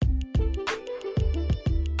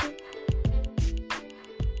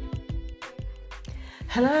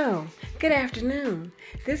Hello, good afternoon.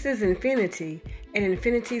 This is Infinity and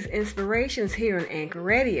Infinity's Inspirations here on Anchor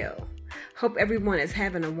Radio. Hope everyone is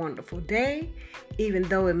having a wonderful day, even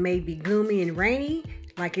though it may be gloomy and rainy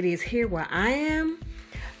like it is here where I am.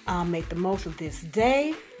 I'll make the most of this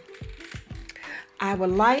day. I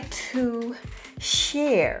would like to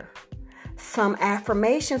share some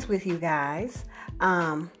affirmations with you guys,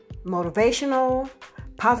 motivational,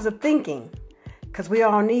 positive thinking. Because we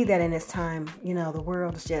all need that in this time. You know, the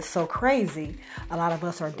world is just so crazy. A lot of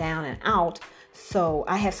us are down and out. So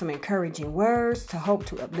I have some encouraging words to hope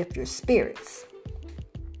to uplift your spirits.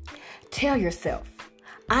 Tell yourself,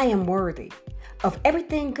 I am worthy of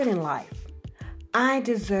everything good in life. I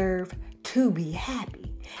deserve to be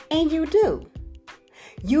happy. And you do.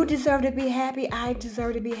 You deserve to be happy. I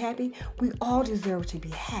deserve to be happy. We all deserve to be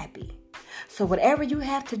happy. So whatever you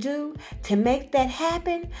have to do to make that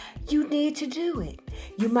happen, you need to do it.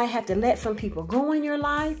 You might have to let some people go in your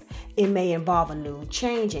life. It may involve a new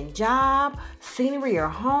change in job, scenery, or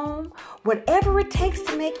home. Whatever it takes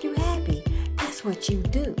to make you happy, that's what you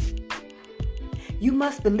do. You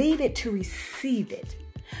must believe it to receive it.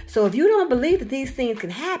 So if you don't believe that these things can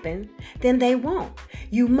happen, then they won't.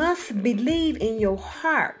 You must believe in your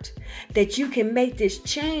heart that you can make this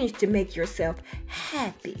change to make yourself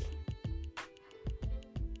happy.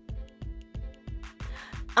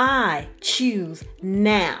 I choose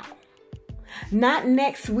now. Not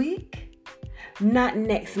next week, not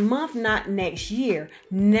next month, not next year.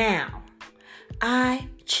 Now. I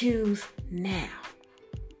choose now.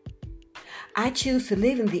 I choose to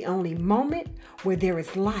live in the only moment where there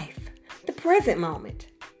is life, the present moment.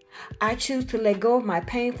 I choose to let go of my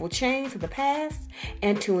painful chains of the past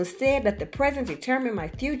and to instead let the present determine my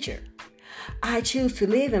future. I choose to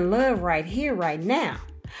live in love right here, right now.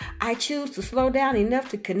 I choose to slow down enough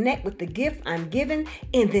to connect with the gift I'm given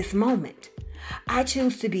in this moment. I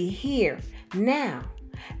choose to be here, now.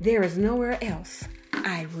 There is nowhere else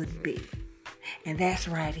I would be. And that's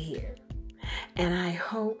right here. And I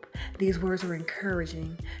hope these words are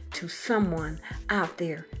encouraging to someone out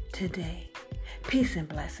there today. Peace and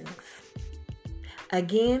blessings.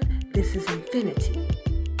 Again, this is Infinity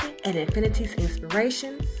and Infinity's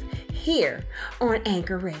Inspirations here on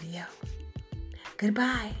Anchor Radio.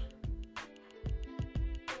 Goodbye.